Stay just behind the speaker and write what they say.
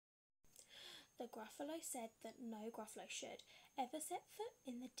The Gruffalo said that no Gruffalo should ever set foot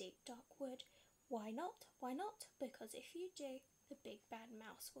in the deep dark wood. Why not? Why not? Because if you do, the big bad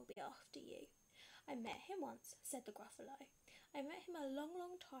mouse will be after you. I met him once, said the Gruffalo. I met him a long,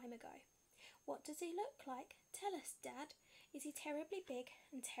 long time ago. What does he look like? Tell us, Dad. Is he terribly big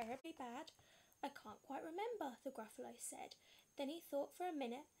and terribly bad? I can't quite remember, the Gruffalo said. Then he thought for a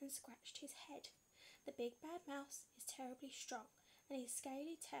minute and scratched his head. The big bad mouse is terribly strong, and his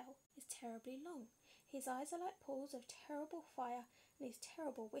scaly tail is terribly long. His eyes are like pools of terrible fire, and his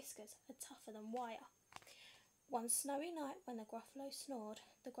terrible whiskers are tougher than wire. One snowy night when the Gruffalo snored,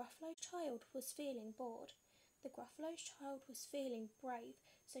 the Gruffalo child was feeling bored. The Gruffalo's child was feeling brave,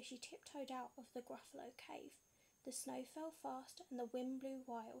 so she tiptoed out of the Gruffalo cave. The snow fell fast and the wind blew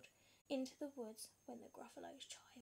wild. Into the woods went the Gruffalo's child.